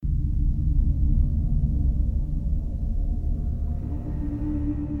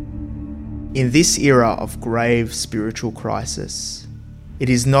In this era of grave spiritual crisis, it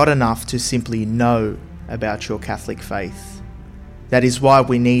is not enough to simply know about your Catholic faith. That is why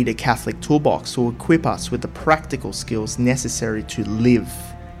we need a Catholic toolbox to equip us with the practical skills necessary to live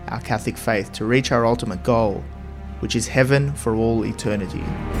our Catholic faith to reach our ultimate goal, which is heaven for all eternity.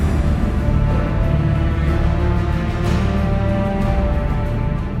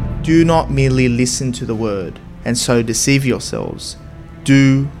 Do not merely listen to the word and so deceive yourselves.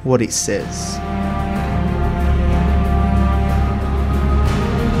 Do what it says.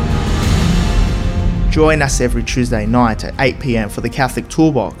 Join us every Tuesday night at 8 p.m. for the Catholic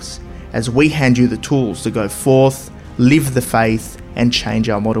Toolbox as we hand you the tools to go forth, live the faith, and change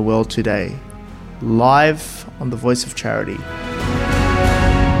our modern world today. Live on the Voice of Charity.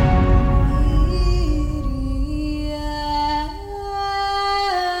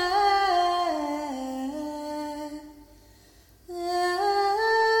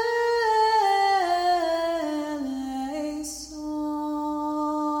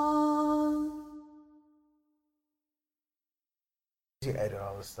 You edit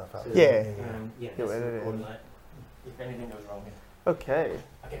all this stuff out. Yeah. You'll edit it in. If anything goes wrong here. Okay.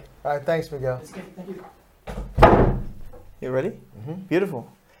 All right, thanks, Miguel. That's good. Thank you. You ready? Mm-hmm.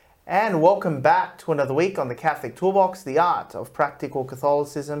 Beautiful. And welcome back to another week on the Catholic Toolbox, the art of practical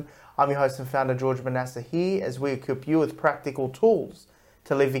Catholicism. I'm your host and founder, George Manasseh, here as we equip you with practical tools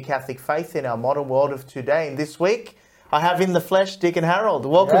to live your Catholic faith in our modern world of today. And this week, I have in the flesh Deacon Harold.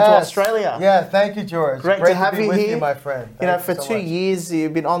 Welcome to Australia. Yeah, thank you, George. Great to have be you with here. You, my friend. You know, Thank for so 2 much. years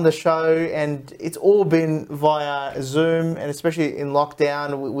you've been on the show, and it's all been via Zoom, and especially in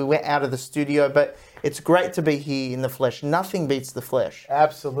lockdown, we went out of the studio, but it's great to be here in the flesh. Nothing beats the flesh.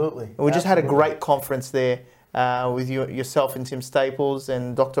 Absolutely. And we just had a great conference there with yourself and Tim Staples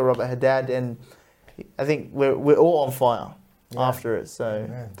and Dr. Robert Haddad, and I think we're all on fire after it. So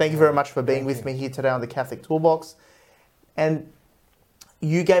thank you very much for being with me here today on the Catholic Toolbox. And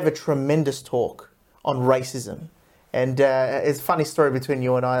you gave a tremendous talk on racism. And it's a funny story between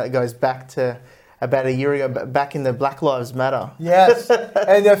you and I that goes back to about a year ago, back in the Black Lives Matter. Yes.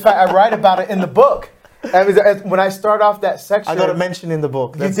 And in fact, I write about it in the book. And when I start off that section... I got it mentioned in the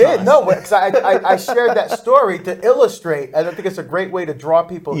book. That's you did? nice. No, because I shared that story to illustrate. I think it's a great way to draw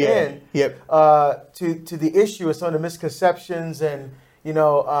people in to the issue of some of the misconceptions and, you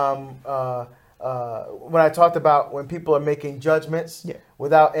know... when I talked about when people are making judgments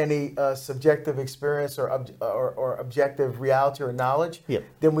without any subjective experience or objective reality or knowledge,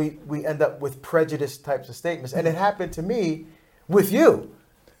 then we end up with prejudice types of statements. And it happened to me with you,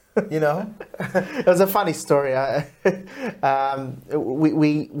 you know? It was a funny story.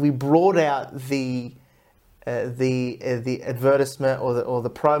 We brought out the advertisement or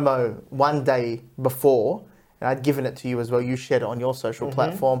the promo one day before, and I'd given it to you as well. You shared it on your social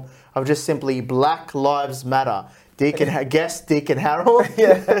platform of just simply Black Lives Matter. Guest Deacon Harold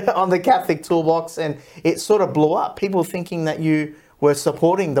on the Catholic Toolbox, and it sort of blew up. People thinking that you were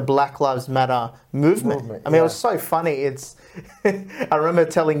supporting the Black Lives Matter movement. I mean, it was so funny. It's I remember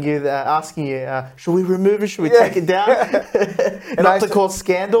telling you that, asking you, should we remove it? Should we take it down? Not to cause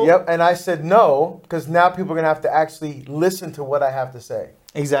scandal. Yep. And I said no, because now people are going to have to actually listen to what I have to say.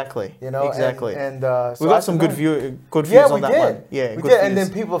 Exactly. You know, exactly. And so we got some good views on that one. Yeah, we did. And then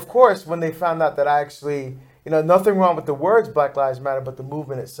people, of course, when they found out that I actually, you know, nothing wrong with the words Black Lives Matter, but the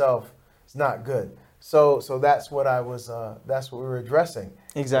movement itself is not good. So that's what I was. That's what we were addressing.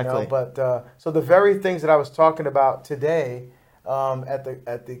 Exactly. You know? But so the very things that I was talking about today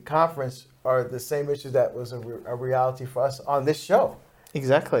at the conference are the same issues that was a reality for us on this show.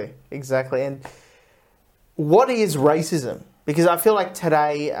 Exactly. And what is racism? Because I feel like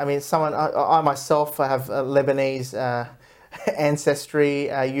today, I mean, I myself have Lebanese ancestry.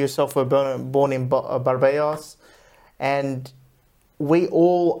 You yourself were born in Barbados, and we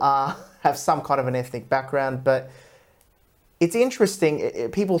all have some kind of an ethnic background. But it's interesting.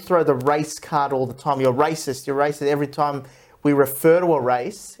 People throw the race card all the time. You're racist. You're racist. Every time we refer to a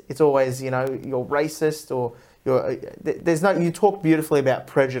race, it's always, you know, you're racist or you're. There's no. You talk beautifully about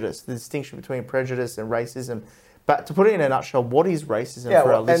prejudice, the distinction between prejudice and racism. But to put it in a nutshell, what is racism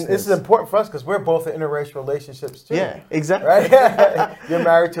for our listeners? And this is important for us because we're both in interracial relationships too. Yeah, exactly. Right? You're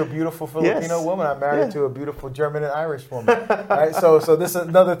married to a beautiful Filipino woman. I'm married to a beautiful German and Irish woman. Right? So this is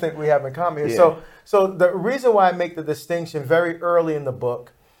another thing we have in common here. Yeah. So the reason why I make the distinction very early in the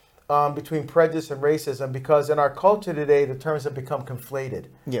book between prejudice and racism, because in our culture today, the terms have become conflated.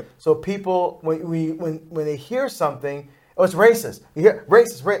 Yep. So people, when they hear something, oh, it's racist. You hear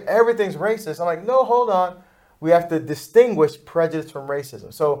racist, everything's racist. I'm like, no, hold on. We have to distinguish prejudice from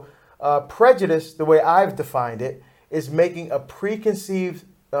racism. So prejudice, the way I've defined it, is making a preconceived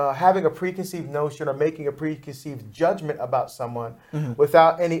having a preconceived notion or making a preconceived judgment about someone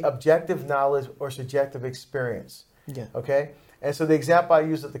without any objective knowledge or subjective experience. Yeah. Okay? And so the example I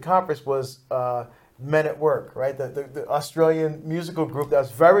used at the conference was Men at Work, right? The Australian musical group that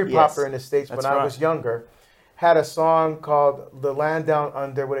was very popular in the States when I was younger had a song called The Land Down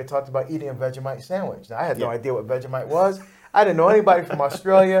Under where they talked about eating a Vegemite sandwich. Now, I had no idea what Vegemite was. I didn't know anybody from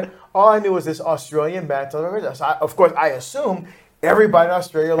Australia. All I knew was this Australian man. So of course, I assumed everybody in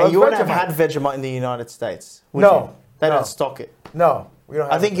Australia loves Vegemite. And you wouldn't have had Vegemite in the United States, would No. you? They don't stock it. No. We don't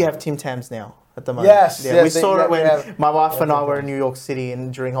have I think you have Tim Tams now at the moment. Yes. We saw it when my wife and I were in New York City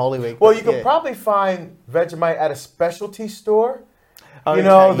and during Holy Week. Well, you can probably find Vegemite at a specialty store. Okay,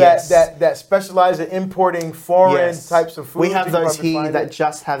 that specialize in importing foreign types of food. We have those here that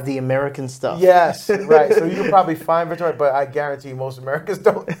just have the American stuff. Yes, right. So you can probably find Vegemite, but I guarantee most Americans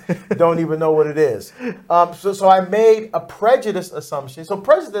don't even know what it is. So I made a prejudice assumption. So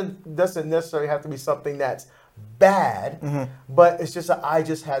prejudice doesn't necessarily have to be something that's bad, but it's just that I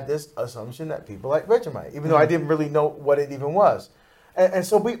just had this assumption that people like Vegemite, even though I didn't really know what it even was. And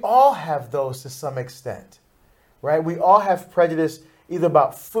so we all have those to some extent, right? We all have prejudice either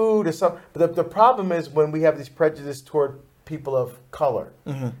about food or something. But the problem is when we have this prejudice toward people of color,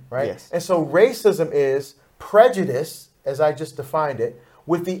 right? Yes. And so racism is prejudice, as I just defined it,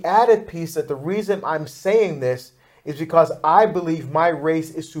 with the added piece that the reason I'm saying this is because I believe my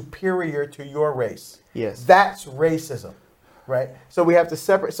race is superior to your race. Yes. That's racism, right? So we have to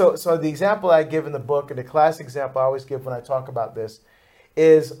separate. So the example I give in the book, and the classic example I always give when I talk about this,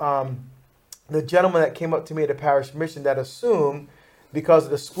 is the gentleman that came up to me at a parish mission that assumed, because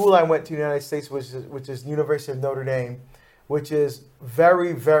of the school I went to in the United States, which is University of Notre Dame, which is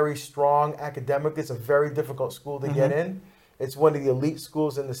very, very strong academically. It's a very difficult school to get in. It's one of the elite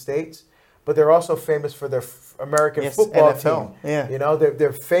schools in the States, but they're also famous for their American football NFL. team. Yeah. You know,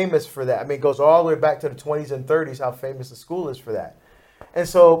 they're famous for that. I mean, it goes all the way back to the 20s and 30s how famous the school is for that. And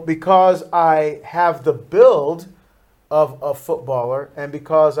so because I have the build of a footballer and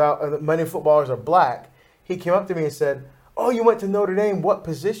because many footballers are black, he came up to me and said, "Oh, you went to Notre Dame. What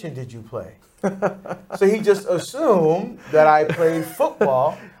position did you play?" So he just assumed that I played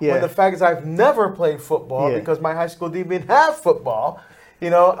football. When the fact is I've never played football because my high school didn't even have football. You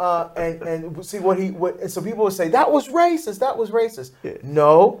know, and see and so people would say that was racist. That was racist. Yeah.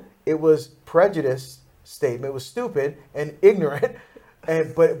 No, it was prejudice statement. It was stupid and ignorant,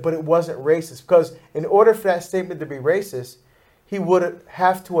 but it wasn't racist, because in order for that statement to be racist, he would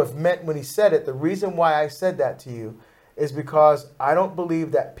have to have meant when he said it. The reason why I said that to you is because I don't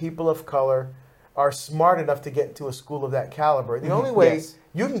believe that people of color are smart enough to get into a school of that caliber. The only way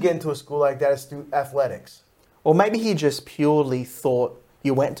you can get into a school like that is through athletics. Or maybe he just purely thought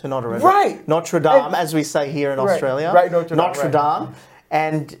you went to Notre Dame. Right. Notre Dame, as we say here in Australia. Right, Notre Dame.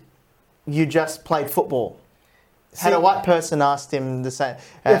 And you just played football. Had a white person asked him the same.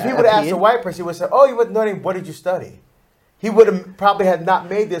 If he would have asked a white person, he would say, "Oh, you went to Notre Dame, what did you study?" He would have probably had not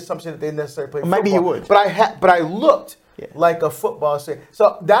made the assumption that they necessarily played football. Maybe he would. But I looked like a football player.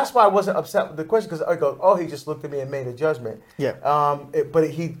 So that's why I wasn't upset with the question, because I go, "Oh, he just looked at me and made a judgment." Yeah. But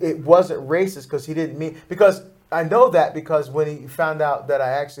it wasn't racist because he didn't mean, because I know that because when he found out that I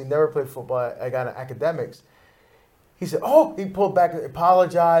actually never played football, I got into academics. He said, "Oh," he pulled back,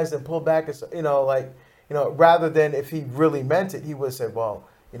 apologized, and pulled back, rather than if he really meant it, he would have said, "Well,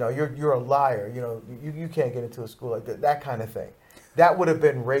 you're a liar. You can't get into a school like that kind of thing." That would have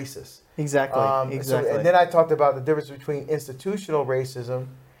been racist. Exactly. Exactly. And then I talked about the difference between institutional racism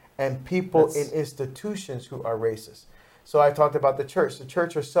and people in institutions who are racist. So I talked about the church. The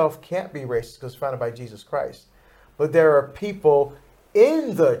church herself can't be racist because it's founded by Jesus Christ. But there are people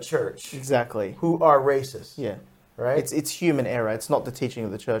in the church who are racist. Yeah. Right? It's human error. It's not the teaching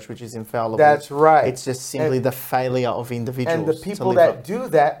of the church, which is infallible. That's right. It's just simply the failure of individuals. And the people that do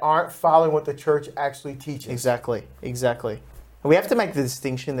that aren't following what the church actually teaches. Exactly. And we have to make the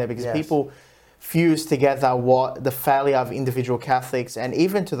distinction there, because people fuse together what the failure of individual Catholics and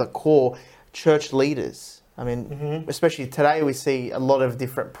even to the core church leaders. I mean, especially today, we see a lot of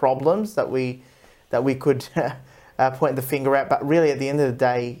different problems that we could point the finger at. But really, at the end of the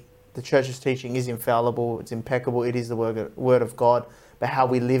day, the church's teaching is infallible. It's impeccable. It is the word of God. But how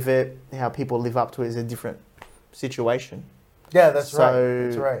we live it, how people live up to it, is a different situation. Yeah, that's right.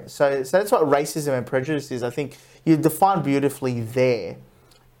 That's right. So that's what racism and prejudice is. I think you define beautifully there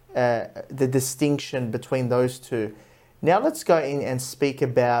the distinction between those two. Now let's go in and speak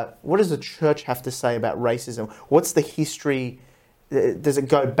about, what does the church have to say about racism? What's the history? Does it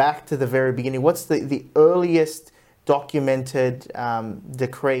go back to the very beginning? What's the earliest documented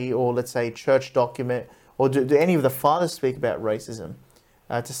decree, or let's say church document, or do any of the fathers speak about racism?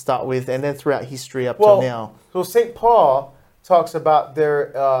 to start with, and then throughout history up till now. So St. Paul talks about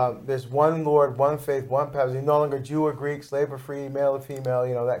there's one Lord, one faith, one baptism. You're no longer Jew or Greek, slave or free, male or female,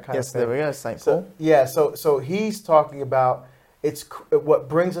 that kind of thing. Yes, there we go, St. Paul. So he's talking about it's what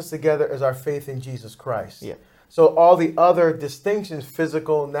brings us together is our faith in Jesus Christ. Yeah. So all the other distinctions,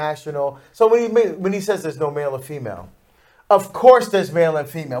 physical, national. So when he says there's no male or female, of course there's male and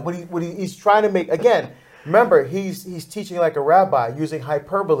female. What he's trying to make, again, remember, he's teaching like a rabbi, using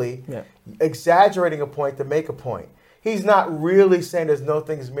hyperbole, exaggerating a point to make a point. He's not really saying there's no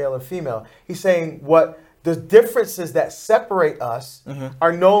things male and female. He's saying what the differences that separate us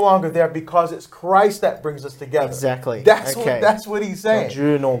are no longer there because it's Christ that brings us together. Exactly. That's what he's saying. Not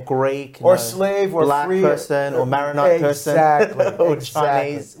Jew nor Greek, or slave or black free person or Maronite person, or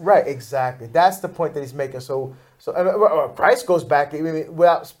Chinese. Right, exactly. That's the point that he's making. So Christ goes back,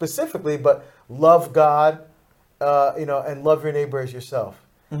 without specifically, but love God, and love your neighbor as yourself.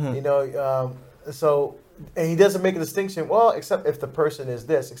 And he doesn't make a distinction, except if the person is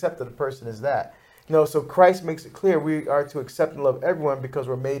this, except that the person is that. So Christ makes it clear we are to accept and love everyone because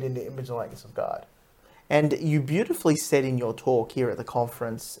we're made in the image and likeness of God. And you beautifully said in your talk here at the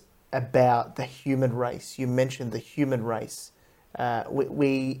conference about the human race. You mentioned the human race.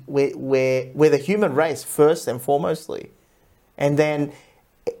 We're the human race first and foremostly. And then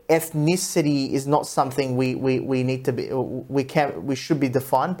ethnicity is not something we need to be, we should be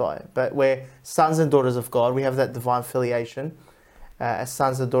defined by, but we're sons and daughters of God. We have that divine filiation as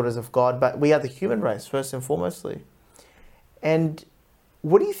sons and daughters of God, but we are the human race first and foremostly. And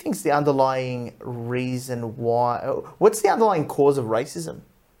what do you think is the underlying reason why, what's the underlying cause of racism?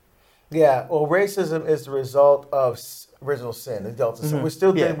 Yeah, well, racism is the result of original sin, adult sin. We're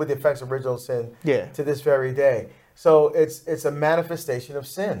still dealing with the effects of original sin to this very day. So it's a manifestation of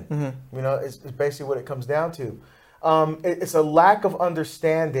sin. It's basically what it comes down to. It's a lack of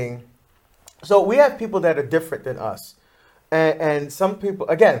understanding. So we have people that are different than us. And some people,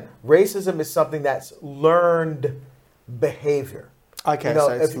 again, racism is something that's learned behavior. Okay, so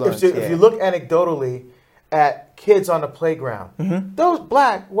if you look anecdotally at kids on the playground, those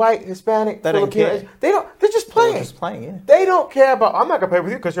black, white, Hispanic, Filipino, they're just playing. They're just playing, yeah. They don't care about, I'm not going to play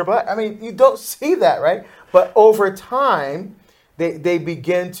with you because you're black. I mean, you don't see that, right? But over time, they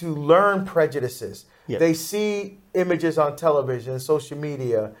begin to learn prejudices. Yep. They see images on television, social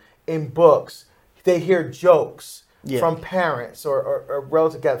media, in books. They hear jokes from parents or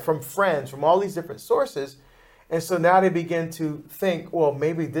relatives, from friends, from all these different sources. And so now they begin to think, well,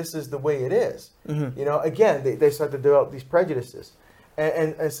 maybe this is the way it is. Again, they start to develop these prejudices.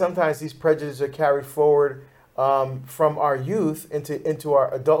 And sometimes these prejudices are carried forward from our youth into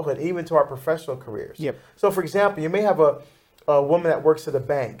our adulthood, even to our professional careers. Yep. So, for example, you may have a woman that works at a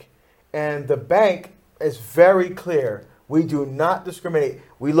bank, and the bank is very clear. We do not discriminate.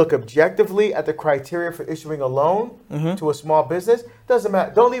 We look objectively at the criteria for issuing a loan to a small business. Doesn't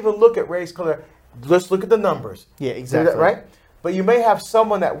matter. Don't even look at race, color. Let's look at the numbers. Yeah, exactly. Right? But you may have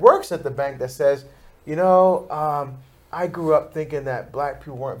someone that works at the bank that says, I grew up thinking that black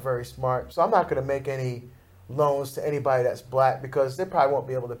people weren't very smart, so I'm not going to make any loans to anybody that's black because they probably won't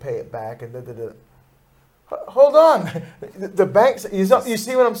be able to pay it back. And Hold on, the banks. You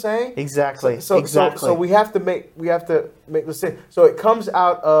see what I'm saying? Exactly. So we have to make the same. So it comes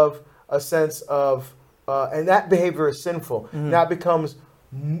out of a sense of, and that behavior is sinful. Now it becomes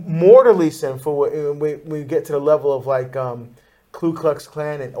mortally sinful when we get to the level of like Ku Klux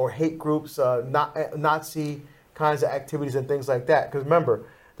Klan or hate groups, Nazi kinds of activities and things like that. Because remember,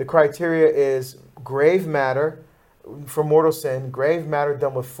 the criteria is grave matter for mortal sin, grave matter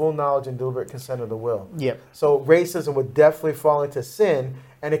done with full knowledge and deliberate consent of the will. Yep. So racism would definitely fall into sin,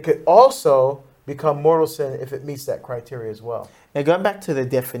 and it could also become mortal sin if it meets that criteria as well. Now, going back to the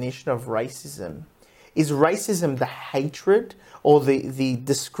definition of racism, is racism the hatred or the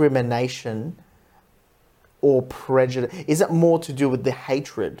discrimination or prejudice? Is it more to do with the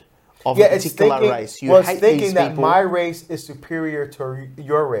hatred of a particular race? It's thinking that my race is superior to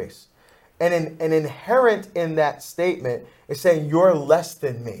your race. And inherent in that statement is saying you're less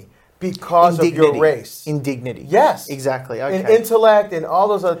than me because of your race. Indignity. Yes. Exactly. Okay. In intellect and all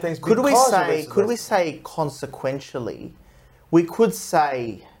those other things. Could we say consequentially, we could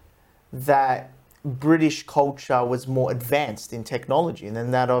say that British culture was more advanced in technology than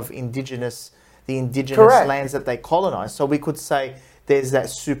that of the indigenous Correct. lands that they colonized. So we could say there's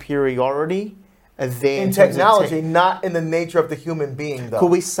that superiority in technology, not in the nature of the human being, though. Could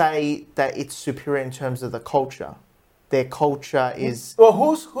we say that it's superior in terms of the culture? Their culture is... Well,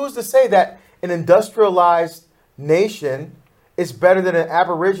 who's to say that an industrialized nation is better than an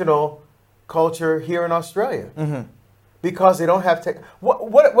Aboriginal culture here in Australia? because they don't have tech.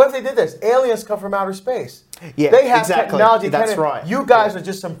 What if they did this? Aliens come from outer space. Yeah, they have exactly. technology. That's right. You guys are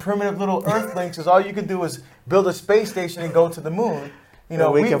just some primitive little Earthlings, because all you can do is build a space station and go to the moon. You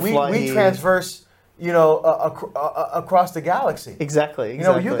know, we transverse, you know, across the galaxy. Exactly. You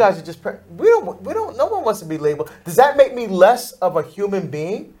know, you guys are just we don't. No one wants to be labeled. Does that make me less of a human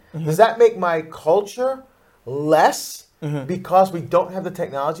being? Mm-hmm. Does that make my culture less because we don't have the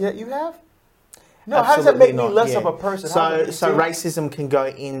technology that you have? No, absolutely. How does that make me less of a person? So racism can go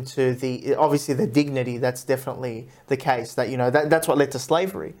into obviously the dignity. That's definitely the case. That, you know, that's what led to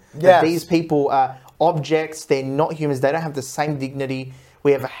slavery. Yes. That these people are objects. They're not humans. They don't have the same dignity.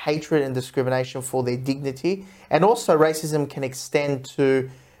 We have a hatred and discrimination for their dignity. And also racism can extend to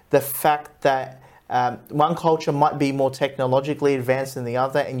the fact that one culture might be more technologically advanced than the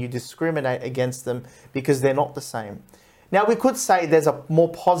other, and you discriminate against them because they're not the same. Now, we could say there's a more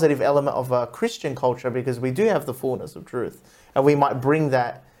positive element of a Christian culture because we do have the fullness of truth, and we might bring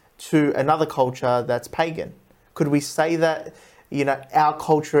that to another culture that's pagan. Could we say that, you know, our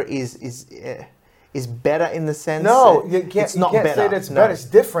culture is better in the sense? No, you can't say that it's better. It's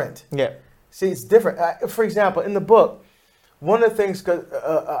different. Yeah. See, it's different. For example, in the book, one of the things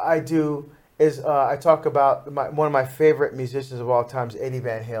I do is I talk about one of my favorite musicians of all time is Eddie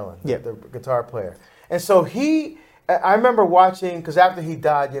Van Halen, the guitar player. And so I remember watching, because after he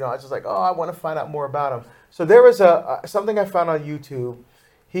died, you know, I was just like, oh, I want to find out more about him. So there was something I found on YouTube.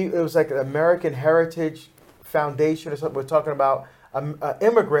 It was like an American Heritage Foundation or something. We're talking about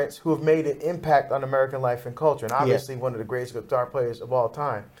immigrants who have made an impact on American life and culture, and obviously one of the greatest guitar players of all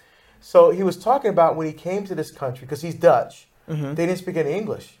time. So he was talking about when he came to this country, because he's Dutch, they didn't speak any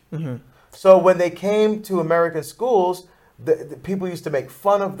English. Mm-hmm. So when they came to American schools, the people used to make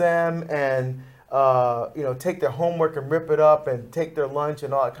fun of them and you know, take their homework and rip it up and take their lunch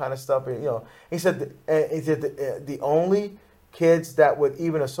and all that kind of stuff. And, you know, he said the only kids that would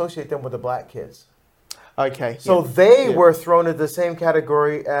even associate them were the black kids. Okay. So they were thrown into the same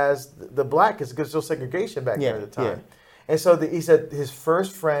category as the black kids, because there was segregation back there at the time. Yeah. And so he said his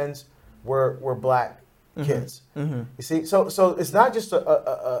first friends were black kids. Mm-hmm. You see, so it's not just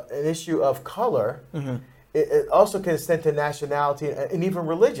an issue of color. Mm-hmm. It also can extend to nationality and even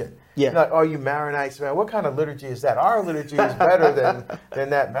religion. Yeah. Like, oh, you Maronites, man, what kind of liturgy is that? Our liturgy is better than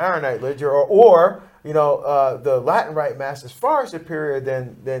that Maronite liturgy. Or you know, the Latin Rite Mass is far superior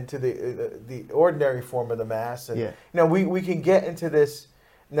than to the ordinary form of the Mass. And, you know, we can get into this.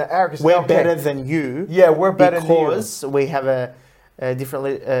 We're better than you. Yeah, we're better than you. Because we have a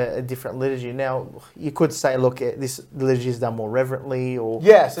different liturgy. Now, you could say, look, this liturgy is done more reverently, or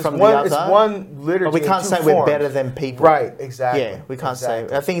it's one liturgy. But we can't say we're better than people. Right, exactly. Yeah, we can't say.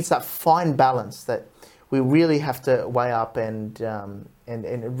 I think it's that fine balance that we really have to weigh up and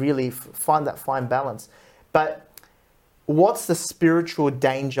really find that fine balance. But what's the spiritual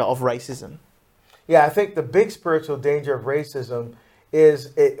danger of racism? Yeah, I think the big spiritual danger of racism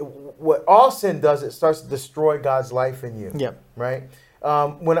is what all sin does. It starts to destroy God's life in you. Yeah. Right.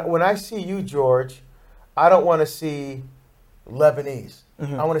 When I see you, George, I don't want to see Lebanese.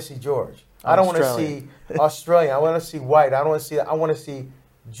 Mm-hmm. I want to see George. I don't want to see Australian. I want to see white. I want to see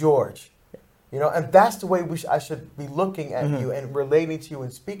George. You know, and that's the way I should be looking at you and relating to you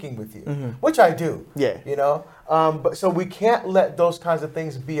and speaking with you, which I do. Yeah. You know, but so we can't let those kinds of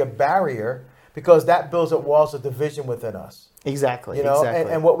things be a barrier, because that builds up walls of division within us. Exactly. You know,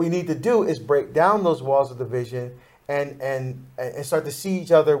 and what we need to do is break down those walls of division and start to see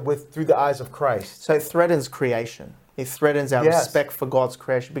each other through the eyes of Christ. So it threatens creation. It threatens our respect for God's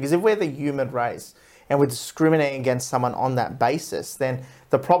creation. Because if we're the human race and we're discriminating against someone on that basis, then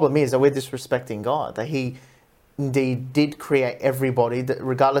the problem is that we're disrespecting God, that He indeed did create everybody, that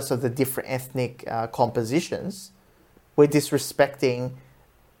regardless of the different ethnic compositions. We're disrespecting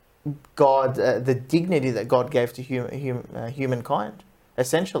God, the dignity that God gave to humankind.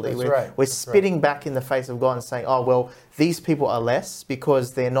 Essentially, we're spitting back in the face of God and saying, "Oh well, these people are less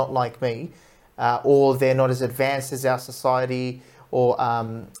because they're not like me, or they're not as advanced as our society, or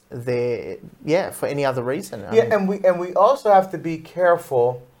they're for any other reason." And we also have to be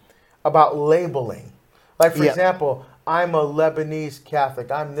careful about labeling. Like for example, I'm a Lebanese Catholic.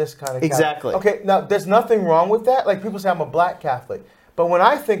 I'm this kind of Catholic. Exactly. Okay, now there's nothing wrong with that. Like people say, I'm a black Catholic. But when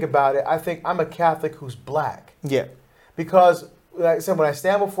I think about it, I think I'm a Catholic who's black. Yeah. Because, like I said, when I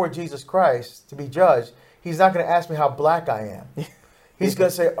stand before Jesus Christ to be judged, He's not going to ask me how black I am. He's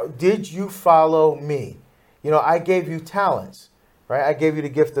going to say, did you follow me? You know, I gave you talents, right? I gave you the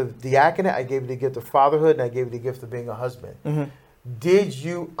gift of diaconate. I gave you the gift of fatherhood. And I gave you the gift of being a husband. Mm-hmm. did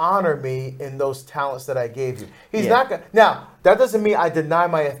you honor me in those talents that I gave you? He's not going to. Now, that doesn't mean I deny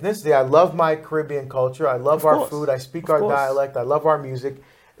my ethnicity. I love my Caribbean culture. I love our food. I speak our dialect. I love our music.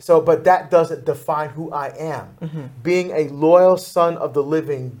 So, but that doesn't define who I am. Mm-hmm. Being a loyal son of the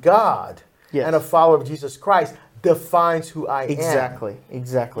living God and a follower of Jesus Christ defines who I am. Exactly.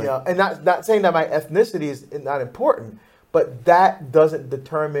 You know, and not saying that my ethnicity is not important, but that doesn't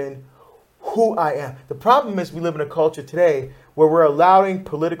determine who I am. The problem is we live in a culture today where we're allowing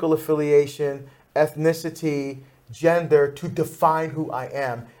political affiliation, ethnicity, gender to define who I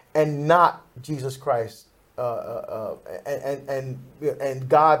am, and not Jesus Christ and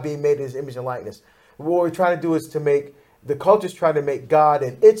God being made in His image and likeness. What we're trying to do is the culture's trying to make God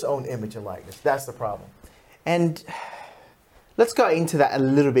in its own image and likeness. That's the problem. And let's go into that a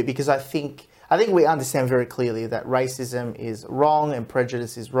little bit, because I think we understand very clearly that racism is wrong and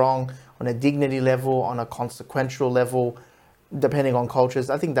prejudice is wrong on a dignity level, on a consequential level, depending on cultures.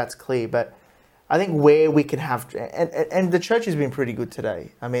 I think that's clear. But I think where we can have... And the church has been pretty good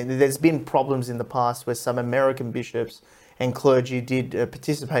today. I mean, there's been problems in the past where some American bishops and clergy did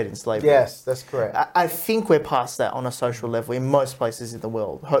participate in slavery. Yes, that's correct. I think we're past that on a social level in most places in the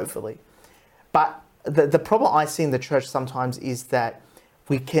world, hopefully. But the problem I see in the church sometimes is that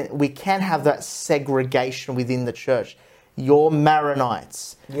we can have that segregation within the church. Your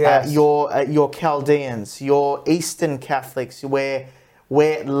Maronites, your Chaldeans, your Eastern Catholics, we're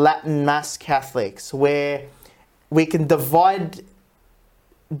Latin Mass Catholics, where we can divide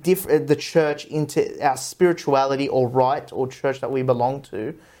the church into our spirituality or rite or church that we belong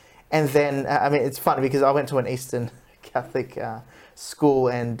to. And then, I mean, it's funny because I went to an Eastern Catholic school,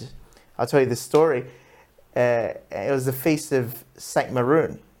 and I'll tell you this story. It was the feast of Saint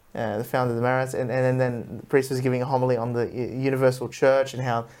Maroon, the founder of the Maronites, and then the priest was giving a homily on the Universal Church and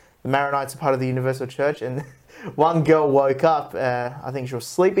how the Maronites are part of the Universal Church. And one girl woke up, I think she was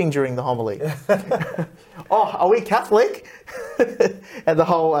sleeping during the homily. Oh, are we Catholic? And the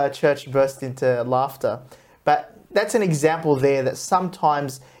whole church burst into laughter. But that's an example there that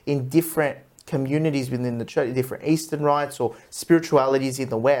sometimes in different communities within the church, different Eastern rites or spiritualities in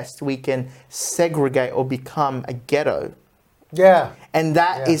the West, we can segregate or become a ghetto. Yeah. And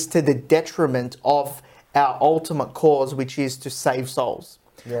that is to the detriment of our ultimate cause, which is to save souls.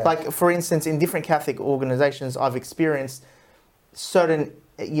 Yeah. Like, for instance, in different Catholic organizations, I've experienced certain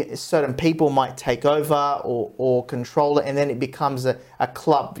people might take over or control it, and then it becomes a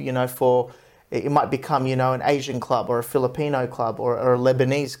club, it might become, an Asian club or a Filipino club or a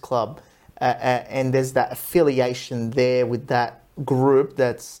Lebanese club. And there's that affiliation there with that group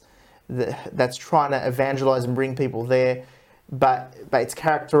that's trying to evangelize and bring people there, but it's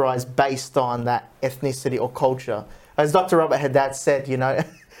characterized based on that ethnicity or culture. As Dr. Robert Haddad said,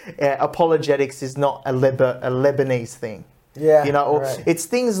 apologetics is not a Lebanese thing. Yeah, right. It's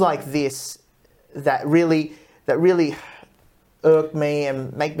things like this that really irk me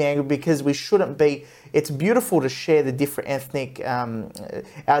and make me angry, because we shouldn't be. It's beautiful to share the different ethnic,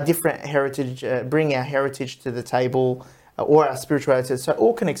 our different heritage, bring our heritage to the table, or our spirituality, so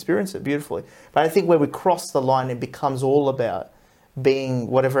all can experience it beautifully. But I think where we cross the line, it becomes all about being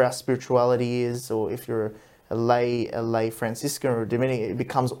whatever our spirituality is, or if you're a lay Franciscan or a Dominican, it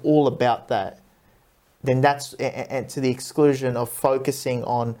becomes all about that. Then that's and to the exclusion of focusing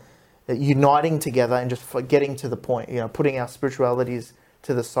on uniting together and just getting to the point, putting our spiritualities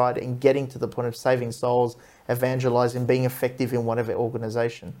to the side and getting to the point of saving souls, evangelizing, being effective in whatever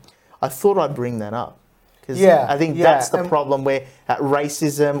organization. I thought I'd bring that up because I think that's the problem where that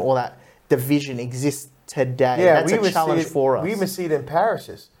racism or that division exists today. Yeah, that's a challenge for us. We even see it in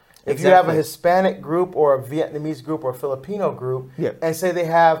parishes. If you have a Hispanic group or a Vietnamese group or a Filipino group, and say they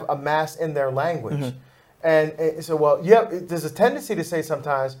have a mass in their language, and so, there's a tendency to say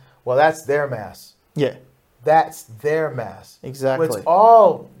sometimes, well, that's their mass. Yeah. That's their mass. Exactly. Well, it's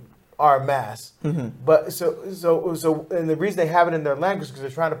all our mass. Mm-hmm. But so, and the reason they have it in their language is because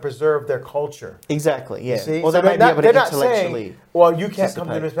they're trying to preserve their culture. Exactly. Yeah. See? Or so they may be able to intellectually. Saying, well, you can't come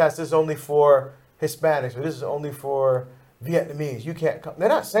to this mass. This is only for Hispanics, or this is only for Vietnamese. You can't come. They're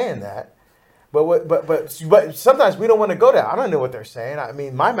not saying that. But sometimes we don't want to go there. I don't know what they're saying. I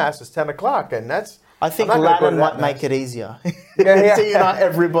mean, my mass is 10 o'clock, and that's. I think Latin might make it easier to unite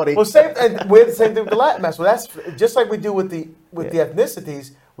everybody. Well, we're the same thing with the Latin Mass. Well, that's just like we do with the ethnicities.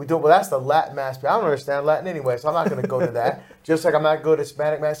 We do. Well, that's the Latin Mass. I don't understand Latin anyway, so I'm not going to go to that. Just like I'm not going to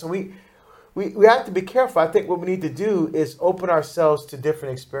Hispanic Mass. So we have to be careful. I think what we need to do is open ourselves to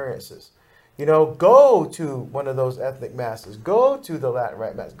different experiences. Go to one of those ethnic masses. Go to the Latin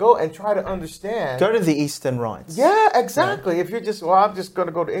Rite Mass. Go and try to understand. Go to the Eastern rites. Yeah, exactly. Yeah. If you're just, I'm just going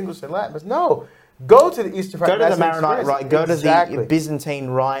to go to English and Latin Mass. No. go to the Eastern Rite. Go to the Maronite Rite, go to the Byzantine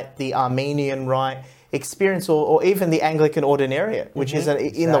Rite, the Armenian Rite, experience, or even the Anglican Ordinariate, which is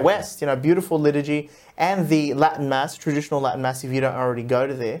in the West, beautiful liturgy, and the Latin Mass, traditional Latin Mass if you don't already go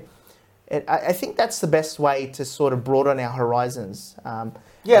to there. I think that's the best way to sort of broaden our horizons. And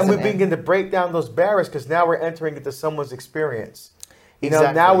we begin to break down those barriers because now we're entering into someone's experience.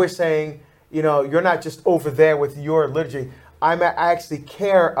 Now we're saying, you're not just over there with your liturgy. I actually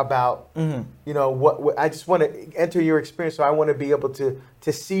care about, what I just want to enter your experience. So I want to be able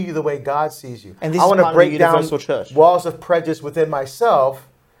to see you the way God sees you. And this I want to break down church. walls of prejudice within myself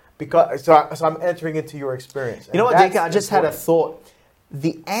because so I'm entering into your experience. You know what, Deacon? I just had a thought.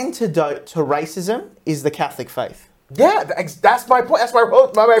 The antidote to racism is the Catholic faith. Yeah, that's my point. That's my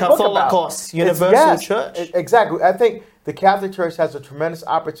book about. Catholicos, universal church. Exactly. I think the Catholic Church has a tremendous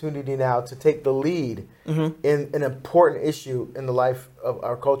opportunity now to take the lead in an important issue in the life of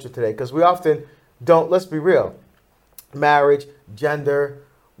our culture today. Because we often don't, let's be real, marriage, gender,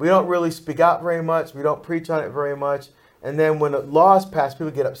 we don't really speak out very much. We don't preach on it very much. And then when the laws pass,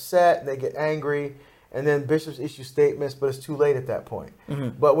 people get upset and they get angry. And then bishops issue statements, but it's too late at that point.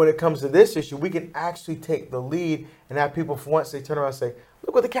 But when it comes to this issue, we can actually take the lead and have people, for once, they turn around and say,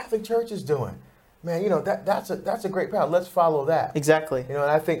 look what the Catholic Church is doing. Man, that's a great path. Let's follow that. Exactly. And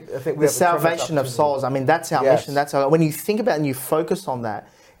I think we have the salvation of souls. I mean, that's our mission. That's when you think about it and you focus on that.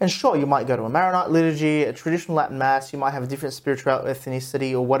 And sure, you might go to a Maronite liturgy, a traditional Latin Mass. You might have a different spiritual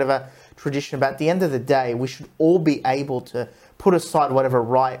ethnicity or whatever tradition. But at the end of the day, we should all be able to put aside whatever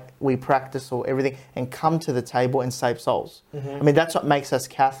rite we practice or everything and come to the table and save souls. I mean, that's what makes us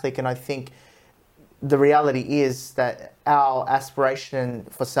Catholic. And I think the reality is that our aspiration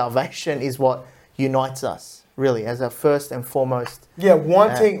for salvation is what unites us, really, as a first and foremost. Yeah,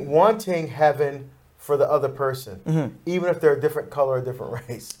 wanting heaven for the other person, even if they're a different color or different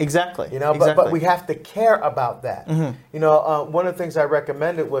race. Exactly. But we have to care about that. One of the things I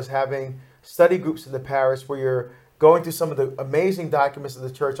recommended was having study groups in the parish where you're going through some of the amazing documents of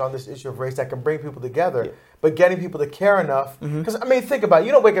the church on this issue of race that can bring people together, but getting people to care enough. Because, think about it.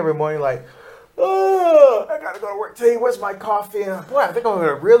 You don't wake up every morning like, oh, I got to go to work today. Where's my coffee? And boy, I think I'm going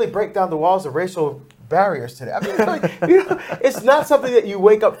to really break down the walls of racial barriers today. It's not something that you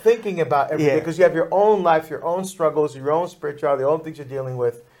wake up thinking about every day because you have your own life, your own struggles, your own spirituality, your own things you're dealing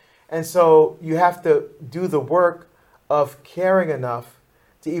with. And so you have to do the work of caring enough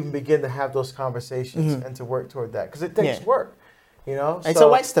to even begin to have those conversations and to work toward that. Because it takes work, It's a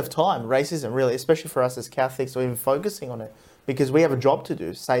waste of time, racism, really, especially for us as Catholics or even focusing on it. Because we have a job to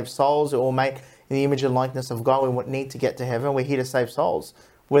do, save souls, or make in the image and likeness of God. We need to get to heaven. We're here to save souls.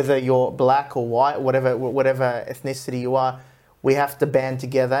 Whether you're black or white, whatever ethnicity you are, we have to band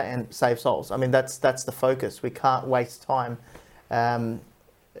together and save souls. I mean, that's the focus. We can't waste time. I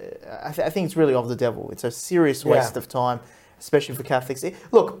think it's really of the devil. It's a serious waste of time, especially for Catholics.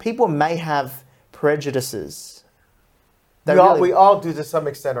 Look, people may have prejudices. We all do to some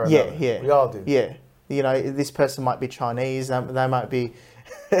extent or another. We all do. Yeah. This person might be Chinese. They might be...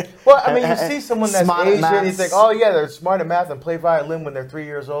 Well, you see someone that's Asian, you think, oh, yeah, they're smart at math and play violin when they're 3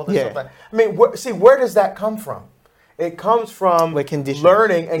 years old or something. Where does that come from? It comes from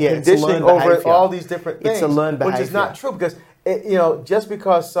learning and conditioning over all these different things. It's a learned behavior. Which is not true because, just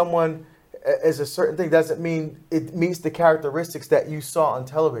because someone is a certain thing doesn't mean it meets the characteristics that you saw on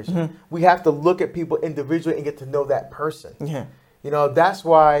television. We have to look at people individually and get to know that person. That's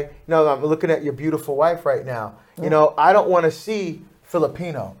why, I'm looking at your beautiful wife right now. I don't want to see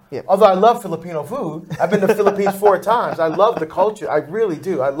Filipino. Although I love Filipino food. I've been to the Philippines 4 times. I love the culture. I really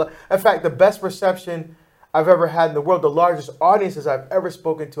do. In fact, the best reception I've ever had in the world, the largest audiences I've ever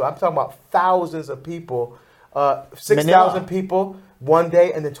spoken to. I'm talking about thousands of people, 6,000 people one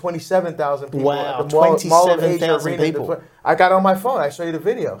day, and then 27,000 people at the Mall of Asia Arena. People. I got on my phone. I show you the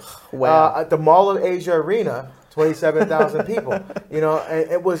video. At the Mall of Asia Arena, 27,000 people. And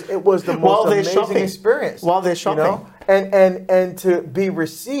it was the most amazing experience. While they're shopping. And to be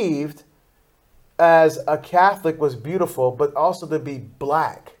received as a Catholic was beautiful, but also to be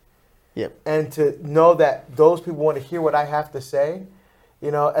black. And to know that those people want to hear what I have to say,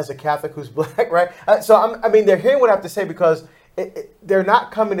 as a Catholic who's black, right? So, they're hearing what I have to say because they're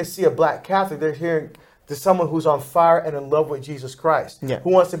not coming to see a black Catholic. They're hearing to someone who's on fire and in love with Jesus Christ, who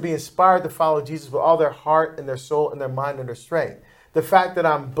wants to be inspired to follow Jesus with all their heart and their soul and their mind and their strength. The fact that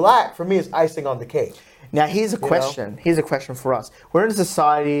I'm black, for me, is icing on the cake. Now, here's a question. Here's a question for us. We're in a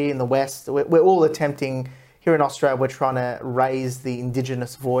society in the West. We're all attempting, here in Australia, we're trying to raise the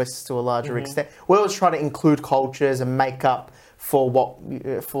Indigenous voice to a larger extent. We're always trying to include cultures and make up for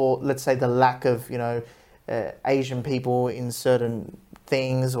let's say, the lack of, Asian people in certain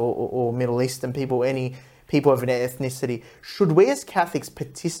things, or Middle Eastern people, any people of an ethnicity, should we as Catholics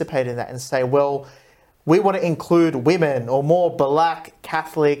participate in that and say, well, we want to include women or more black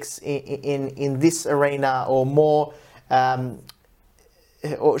Catholics in this arena, or more,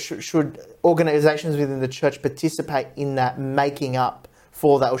 or should organizations within the church participate in that, making up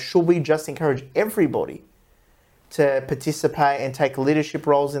for that? Or should we just encourage everybody to participate and take leadership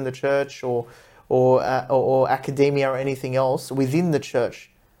roles in the church, or academia or anything else within the church?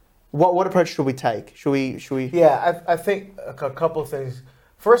 What approach should we take? Should we? Yeah, I think a couple of things.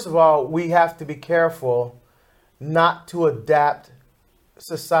 First of all, we have to be careful not to adapt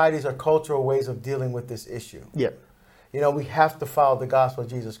society's or cultural ways of dealing with this issue. Yeah. We have to follow the gospel of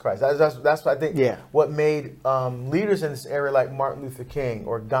Jesus Christ. That's what I think. Yeah. What made leaders in this area like Martin Luther King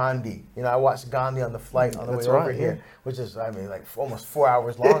or Gandhi. I watched Gandhi on the flight on the way over here, which is like almost 4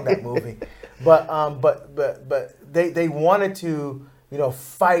 hours long, that movie. But they wanted to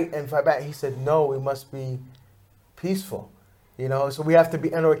fight back. He said, no, we must be peaceful. So we have to be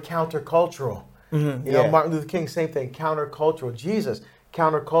countercultural. Mm-hmm. Martin Luther King, same thing, countercultural. Jesus,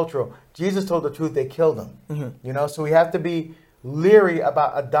 countercultural. Jesus told the truth, they killed him. Mm-hmm. So we have to be leery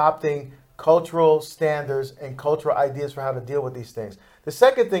about adopting cultural standards and cultural ideas for how to deal with these things. The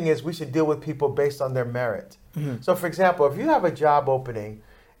second thing is we should deal with people based on their merit. Mm-hmm. So, for example, if you have a job opening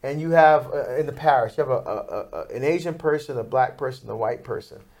and you have, in the parish, you have an Asian person, a black person, a white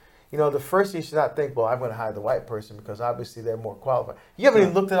person, the first thing you should not think, well, I'm going to hire the white person because obviously they're more qualified. You haven't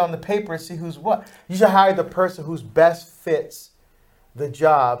even looked at it on the paper and see who's what. You should hire the person who's best fits the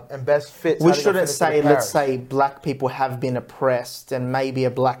job and best fits. We shouldn't say, let's say black people have been oppressed and maybe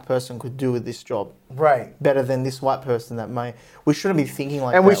a black person could do with this job better than this white person that may. We shouldn't be thinking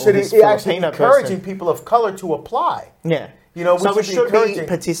like and that. And we should be actually encouraging people of color to apply. Yeah. We should be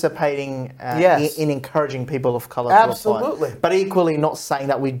participating in encouraging people of color to apply. But equally not saying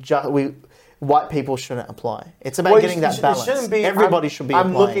that white people shouldn't apply. It's about getting that balance. It shouldn't be, everybody should be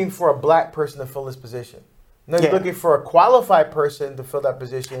applying. I'm looking for a black person to fill this position. No, you're looking for a qualified person to fill that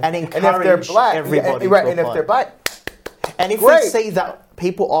position. And encourage if they're black, everybody to apply. And if they're black, and if we see that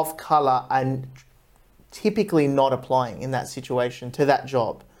people of color are typically not applying in that situation to that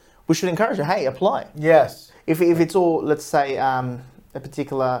job, we should encourage them, hey, apply. Yes. If it's all, let's say, a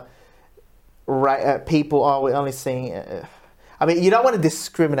particular people, we're only seeing... you don't want to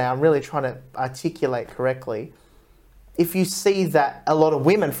discriminate. I'm really trying to articulate correctly. If you see that a lot of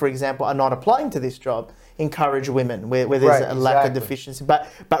women, for example, are not applying to this job, encourage women where there's a lack of deficiency. But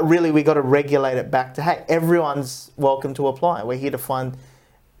really, we got to regulate it back to, hey, everyone's welcome to apply. We're here to find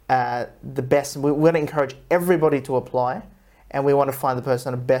the best. We want to encourage everybody to apply. And we want to find the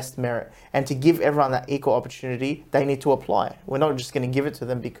person of best merit. And to give everyone that equal opportunity, they need to apply. We're not just going to give it to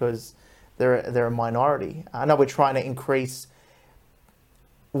them because they're a minority. I know we're trying to increase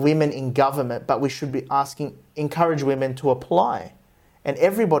women in government, but we should be encourage women to apply. And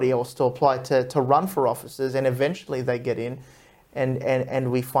everybody else to apply to run for offices, and eventually they get in. And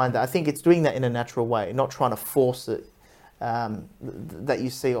we find that. I think it's doing that in a natural way, not trying to force it. That you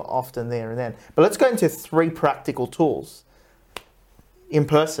see often there and then. But let's go into 3 practical tools. In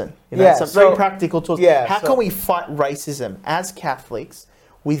person, some very practical tools. How can we fight racism as Catholics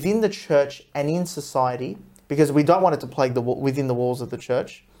within the church and in society? Because we don't want it to plague within the walls of the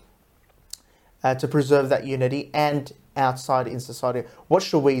church. To preserve that unity, and outside in society. What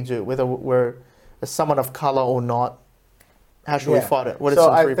should we do, whether we're someone of color or not? How should we fight it? What are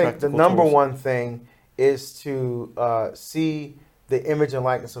some 3 practical tools? So I think the number one thing is to see the image and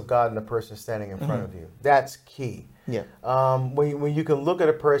likeness of God in the person standing in front of you. That's key. Yeah. When you can look at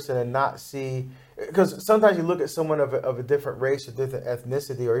a person and not see, because sometimes you look at someone of a different race or different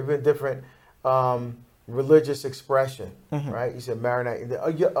ethnicity or even different religious expression, right? You said Maronite.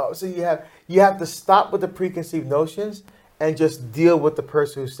 So you have to stop with the preconceived notions and just deal with the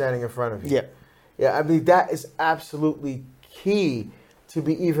person who's standing in front of you. Yeah. Yeah. That is absolutely key to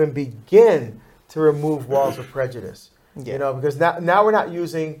even begin to remove walls of prejudice. Yeah. Because now we're not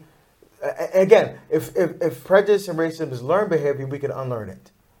using. Again, if prejudice and racism is learned behavior, we can unlearn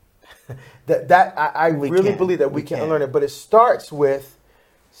it. I really believe that we can unlearn it, but it starts with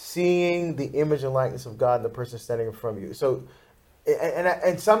seeing the image and likeness of God in the person standing in front of you. So,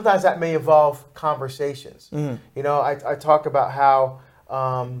 and sometimes that may involve conversations. I talk about how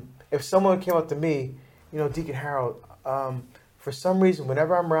if someone came up to me, Deacon Harold, for some reason,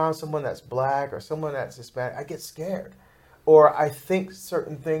 whenever I'm around someone that's black or someone that's Hispanic, I get scared. Or I think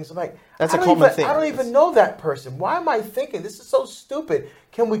certain things. I'm like, that's a common thing. I don't even know that person. Why am I thinking this is so stupid?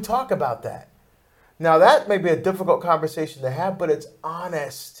 Can we talk about that? Now that may be a difficult conversation to have, but it's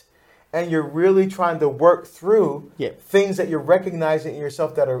honest, and you're really trying to work through Yeah. things that you're recognizing in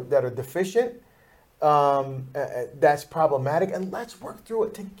yourself that are deficient, that's problematic, and let's work through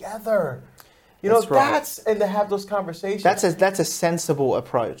it together. And to have those conversations. That's a sensible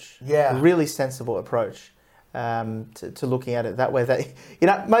approach. Yeah. A really sensible approach to looking at it that way.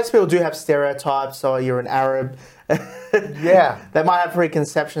 That most people do have stereotypes. So you're an Arab. Yeah. They might have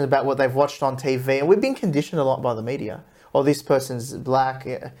preconceptions about what they've watched on TV, and we've been conditioned a lot by the media. Or this person's black,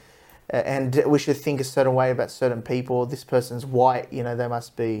 and we should think a certain way about certain people. This person's white. They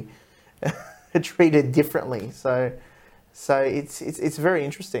must be treated differently. So it's very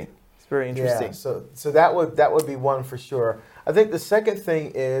interesting. Very interesting. Yeah, so that would be one for sure. I think the second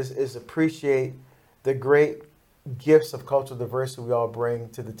thing is appreciate the great gifts of cultural diversity we all bring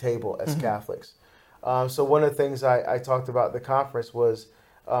to the table as Catholics. So one of the things I talked about at the conference was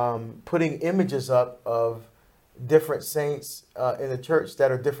putting images up of different saints in the church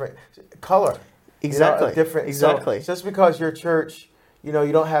that are different color. Exactly. So just because your church, you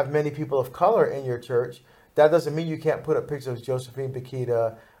don't have many people of color in your church, that doesn't mean you can't put up pictures of Josephine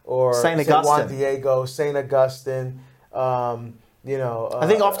Bakhita or Saint Juan Diego, Saint Augustine. I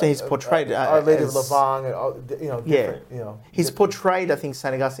think often he's portrayed Our Lady of Lavang. He's portrayed. I think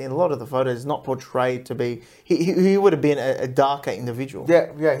Saint Augustine in a lot of the photos not portrayed to be. He would have been a darker individual.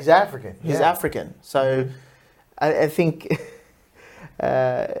 Yeah. He's African. He's African. So I think.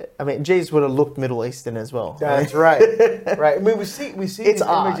 Jesus would have looked Middle Eastern as well. That's right. Right. I mean, we see these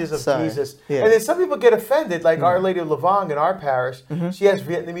images of Jesus. Yeah. And then some people get offended, like Our Lady of Lavang in our parish, she has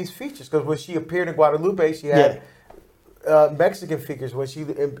Vietnamese features, because when she appeared in Guadalupe, she had Mexican features. When she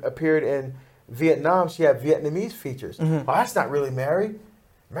appeared in Vietnam, she had Vietnamese features. Oh, that's not really Mary.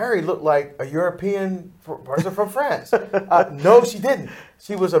 Mary looked like a European person from France. No, she didn't.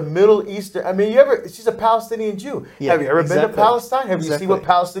 She was a Middle Eastern. I mean, she's a Palestinian Jew. Yeah, have you ever been to Palestine? Have you seen what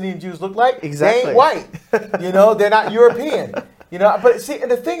Palestinian Jews look like? Exactly. They ain't white. They're not European. But see,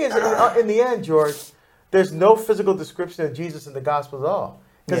 and the thing is, in the end, George, there's no physical description of Jesus in the Gospels at all.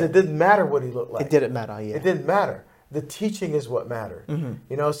 Because it didn't matter what he looked like. It didn't matter, yeah. It didn't matter. The teaching is what mattered.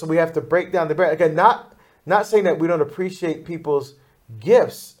 So we have to break down the barrier. Again, not saying that we don't appreciate people's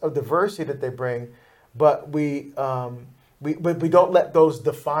gifts of diversity that they bring, but we don't let those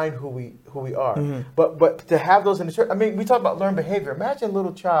define who we are. But to have those in the church, I mean, we talk about learned behavior. Imagine a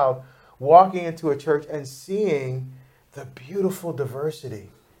little child walking into a church and seeing the beautiful diversity.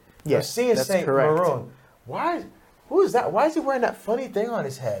 Yes, seeing Saint Maroon. Who is that? Why is he wearing that funny thing on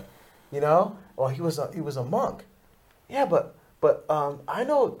his head? Well, he was a monk. Yeah, but I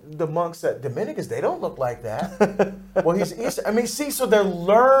know the monks at Dominicans, they don't look like that. Well, so they're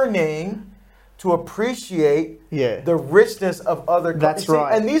learning to appreciate the richness of other cultures. That's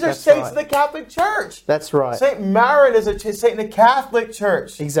right. And these are saints in the Catholic Church. That's right. Saint Maron is a saint in the Catholic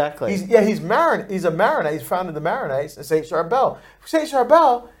Church. Exactly. He's Maron. He's a Maronite. He's founded the Maronites and Saint Charbel. Saint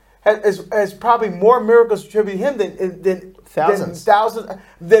Charbel has probably more miracles attributed to him than thousands,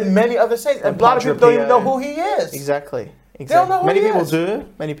 than many other saints. And a lot of people don't even know who he is. Exactly. They don't know who many he people is. Do.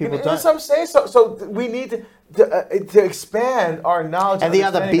 Many people don't. That's what I'm saying. So we need to expand our knowledge. And the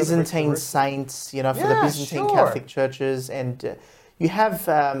other Byzantine saints, for the Byzantine Catholic churches, and you have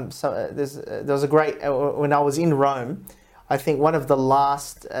there was a great when I was in Rome. I think one of the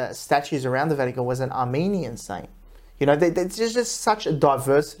last statues around the Vatican was an Armenian saint. There's just such a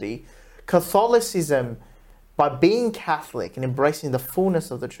diversity. Catholicism, by being Catholic and embracing the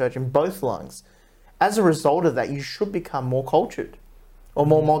fullness of the church in both lungs, as a result of that, you should become more cultured or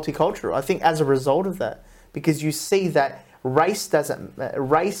more multicultural. I think as a result of that, because you see that race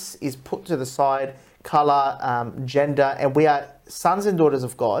is put to the side, color, gender, and we are sons and daughters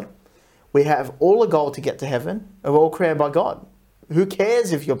of God. We have all a goal to get to heaven, and we're all created by God. Who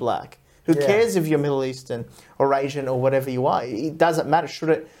cares if you're black? Who cares if you're Middle Eastern or Asian or whatever you are? It doesn't matter. Should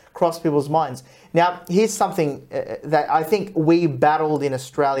it cross people's minds? Now, here's something that I think we battled in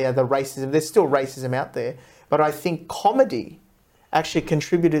Australia, the racism. There's still racism out there, but I think comedy actually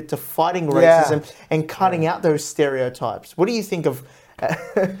contributed to fighting racism and cutting out those stereotypes. What do you think of...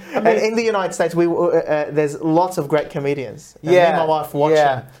 in the United States, there's lots of great comedians. Me and my wife watch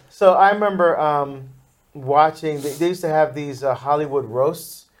them. So I remember watching... They used to have these Hollywood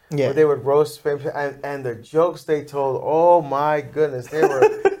roasts. Yeah. Where they would roast famous, and the jokes they told, oh my goodness, they were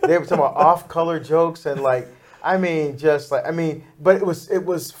talking about off-color jokes and but it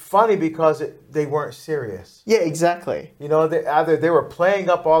was funny because they weren't serious. Yeah, exactly. They were playing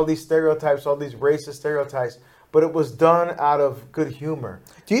up all these stereotypes, all these racist stereotypes, but it was done out of good humor.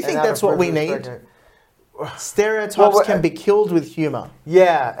 Do you think that's what we need? Stereotypes can be killed with humor.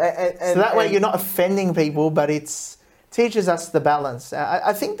 Yeah, so that way you're not offending people, but it's teaches us the balance.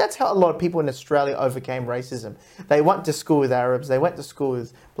 I think that's how a lot of people in Australia overcame racism. They went to school with Arabs, they went to school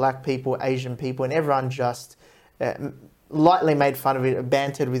with black people, Asian people, and everyone just lightly made fun of it,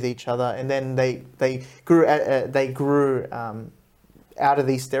 bantered with each other, and then they grew out of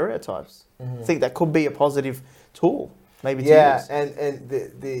these stereotypes. I think that could be a positive tool, maybe. Yeah,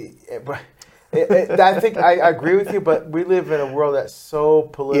 I think I agree with you, but we live in a world that's so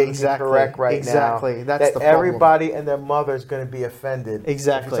politically correct right now. Exactly, that's that the problem. Everybody and their mother is going to be offended.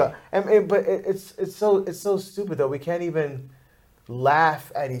 Exactly. But it's so stupid though. We can't even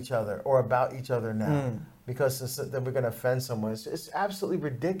laugh at each other or about each other now because then we're going to offend someone. It's absolutely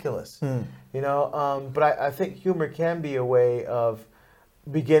ridiculous, you know. But I think humor can be a way of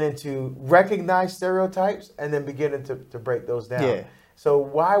beginning to recognize stereotypes and then beginning to break those down. Yeah. So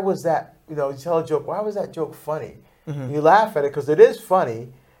why was that, you know, you tell a joke, why was that joke funny? You laugh at it because it is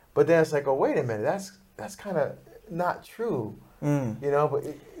funny, but then it's like, oh, wait a minute, that's kind of not true. You know, but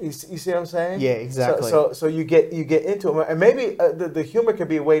you see what I'm saying? Yeah, exactly. So you get into it. And maybe the humor can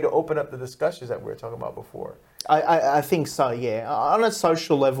be a way to open up the discussions that we were talking about before. I think so, yeah. On a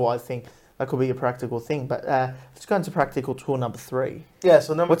social level, I think that could be a practical thing. But let's go into practical tool number 3. Yeah,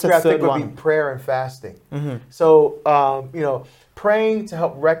 so number 3 I think would be prayer and fasting. So, you know, praying to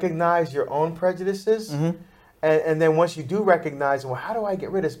help recognize your own prejudices. And then once you do recognize, well, how do I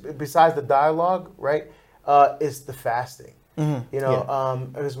get rid of this? Besides the dialogue, right, it's the fasting. You know,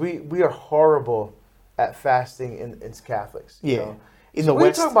 because we are horrible at fasting in Catholics. You know? In the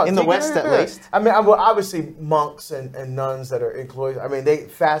West, at least. I mean, well, obviously monks and nuns that are employed. I mean,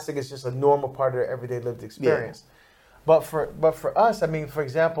 fasting is just a normal part of their everyday lived experience. But for us, I mean, for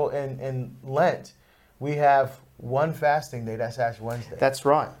example, in Lent, we have one fasting day. That's Ash Wednesday. That's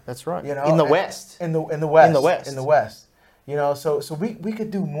right. You know, in the West. You know, so we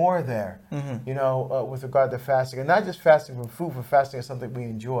could do more there. You know, with regard to fasting, and not just fasting from food, but fasting is something we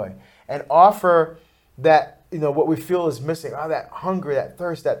enjoy, and offer that, you know, what we feel is missing, that hunger, that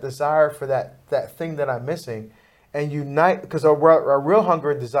thirst, that desire for that thing that I'm missing, and unite, because our real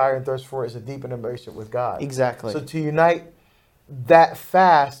hunger and desire and thirst for it is a deepened relationship with God. Exactly. So to unite that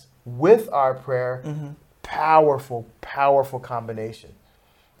fast with our prayer, powerful combination.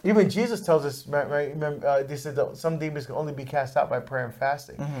 Even Jesus tells us, right? Remember, they said that some demons can only be cast out by prayer and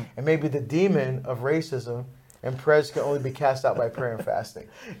fasting, and maybe the demon of racism and prayers can only be cast out by prayer and fasting.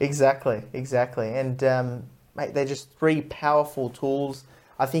 Exactly. And mate, they're just 3 powerful tools.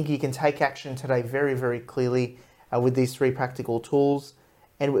 I think you can take action today very, very clearly with these 3 practical tools,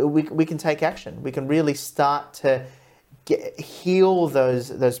 and we can take action. We can really start to heal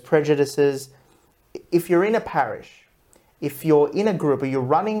those prejudices. If you're in a parish, if you're in a group or you're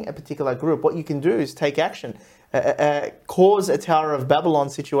running a particular group, what you can do is take action, cause a Tower of Babylon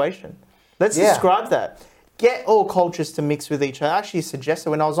situation. Let's describe that. Get all cultures to mix with each other. I actually suggested,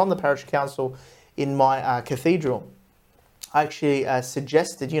 when I was on the parish council in my cathedral, I actually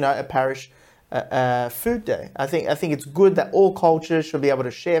suggested, you know, a parish food day. I think it's good that all cultures should be able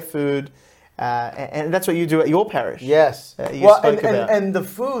to share food, and that's what you do at your parish. Yes. And the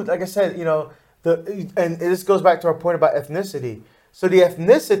food, like I said, you know, and this goes back to our point about ethnicity. So the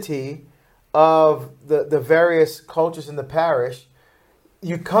ethnicity of the various cultures in the parish,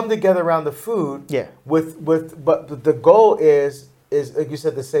 you come together around the food. But the goal is like you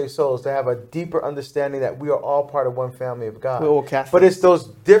said, to save souls, to have a deeper understanding that we are all part of one family of God. We're all Catholics. But it's those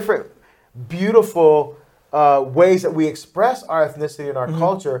different, beautiful ways that we express our ethnicity and our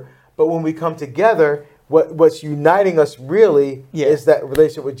culture. But when we come together, what's uniting us really is that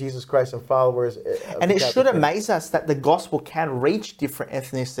relationship with Jesus Christ and followers. And it should amaze us that the gospel can reach different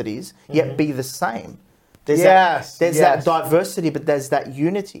ethnicities, yet be the same. There's that diversity, but there's that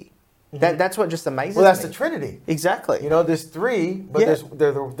unity. That's what just amazes me. Well, that's the Trinity. Exactly. You know, there's 3,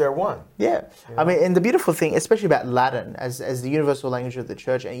 but they're one. Yeah. You know? I mean, and the beautiful thing, especially about Latin, as the universal language of the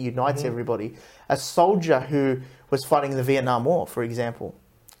church, and it unites everybody. A soldier who was fighting the Vietnam War, for example,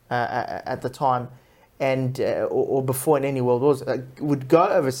 at the time, and or before in any world wars, would go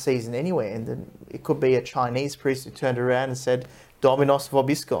overseas and anywhere, and then it could be a Chinese priest who turned around and said, Dominus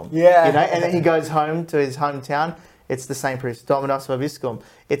vobiscum. Yeah. You know, and then he goes home to his hometown. It's the same priest, Dominus vobiscum.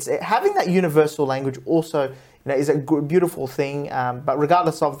 It's having that universal language also, you know, is a beautiful thing. But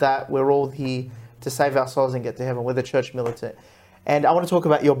regardless of that, we're all here to save our souls and get to heaven. We're the church militant. And I want to talk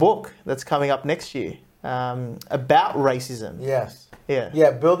about your book that's coming up next year about racism. Yes.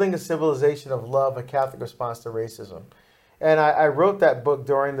 Yeah, Building a Civilization of Love, a Catholic Response to Racism. And I wrote that book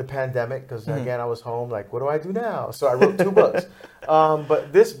during the pandemic because, again, I was home, like, what do I do now? So I wrote 2 books.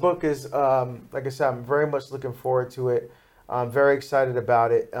 But this book is, like I said, I'm very much looking forward to it. I'm very excited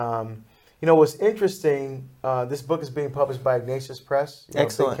about it. what's interesting, this book is being published by Ignatius Press,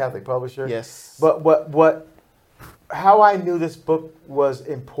 excellent, big Catholic publisher. Yes. But how I knew this book was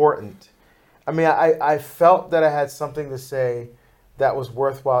important, I mean, I felt that I had something to say that was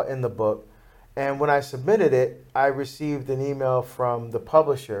worthwhile in the book. And when I submitted it, I received an email from the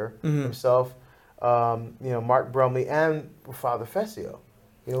publisher himself, Mark Brumley, and Father Fessio,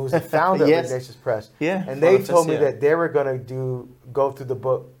 who's the founder yes. of Ignatius Press. Yeah, and they told me that they were going to go through the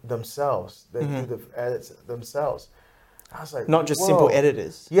book themselves. They do the edits themselves. I was like, not just whoa. Simple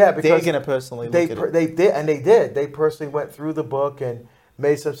editors. Yeah, because they're going to personally look at it. They did. They personally went through the book and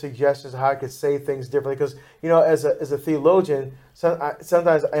made some suggestions of how I could say things differently. Because as a theologian,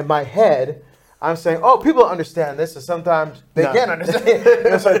 sometimes in my head, I'm saying, oh, people understand this, and sometimes they can't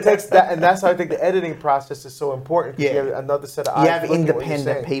understand. So it takes that, and that's how I think the editing process is so important. Because you have another set of eyes. You have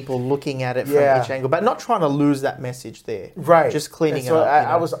independent people looking at it from each angle, but not trying to lose that message there. Right. Just cleaning it up.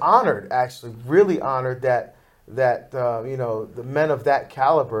 I was was honored, actually, really honored that the men of that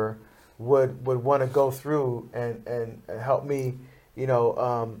caliber would want to go through and help me,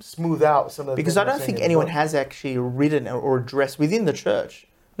 smooth out some of the because things I don't think anyone has actually written or addressed within the church.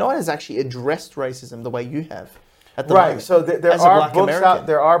 No one has actually addressed racism the way you have at the moment. So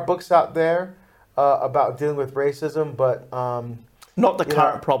there are books out there about dealing with racism, but not the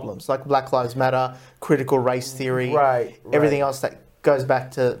current problems like Black Lives Matter, critical race theory, everything else that goes back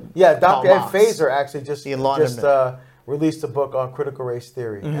to Dr. Ed Fazer actually just released a book on critical race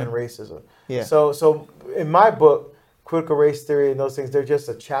theory and racism. Yeah. So in my book, critical race theory and those things, they're just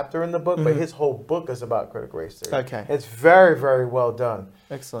a chapter in the book, but his whole book is about critical race theory. Okay. It's very, very well done.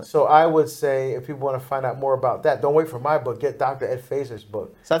 Excellent. So I would say if people want to find out more about that, don't wait for my book. Get Dr. Ed Fazer's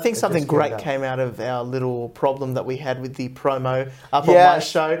book. So I think something great came out of our little problem that we had with the promo up on my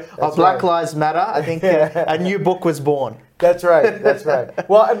show of Black Lives Matter. I think a new book was born. That's right.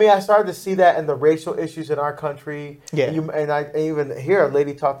 Well, I mean, I started to see that in the racial issues in our country. Yeah. And I even hear a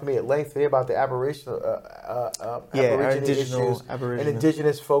lady talk to me at length today about the Aboriginal issues and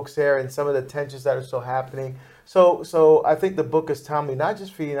indigenous folks there and some of the tensions that are still happening. So I think the book is timely, not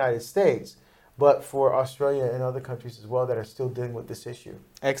just for the United States, but for Australia and other countries as well that are still dealing with this issue.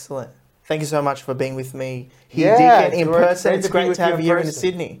 Excellent. Thank you so much for being with me here, Deacon, in person. It's great to have you here in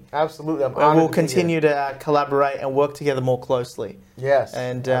Sydney. Absolutely. We'll continue to collaborate and work together more closely. Yes.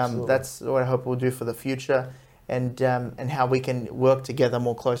 And that's what I hope we'll do for the future, and how we can work together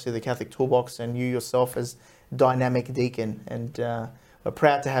more closely, the Catholic Toolbox, and you yourself as dynamic deacon. And we're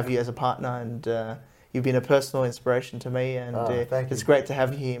proud to have you as a partner, and you've been a personal inspiration to me, and it's great to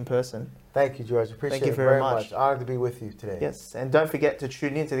have you here in person. Thank you, George. Appreciate it very much. Honored to be with you today. Yes, and don't forget to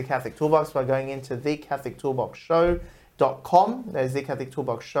tune in to the Catholic Toolbox by going into thecatholictoolboxshow.com. That is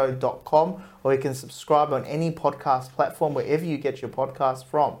thecatholictoolboxshow.com, or you can subscribe on any podcast platform wherever you get your podcast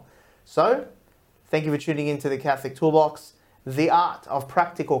from. So, thank you for tuning in to the Catholic Toolbox, the art of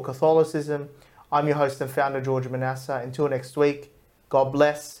practical Catholicism. I'm your host and founder, George Manasseh. Until next week, God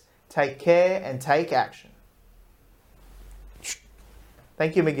bless, take care, and take action.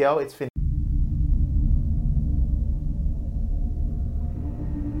 Thank you, Miguel. It's finished.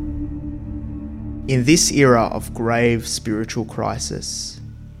 In this era of grave spiritual crisis,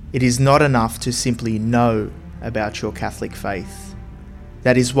 it is not enough to simply know about your Catholic faith.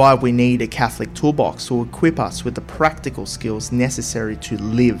 That is why we need a Catholic toolbox to equip us with the practical skills necessary to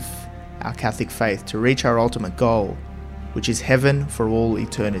live our Catholic faith to reach our ultimate goal, which is heaven for all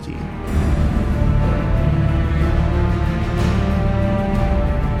eternity.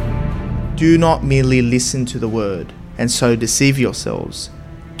 Do not merely listen to the word and so deceive yourselves.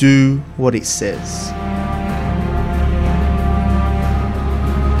 Do what it says.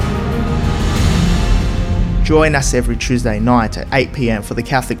 Join us every Tuesday night at 8 p.m. for the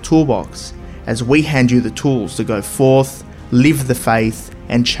Catholic Toolbox as we hand you the tools to go forth, live the faith,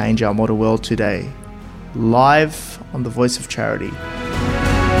 and change our modern world today. Live on the Voice of Charity.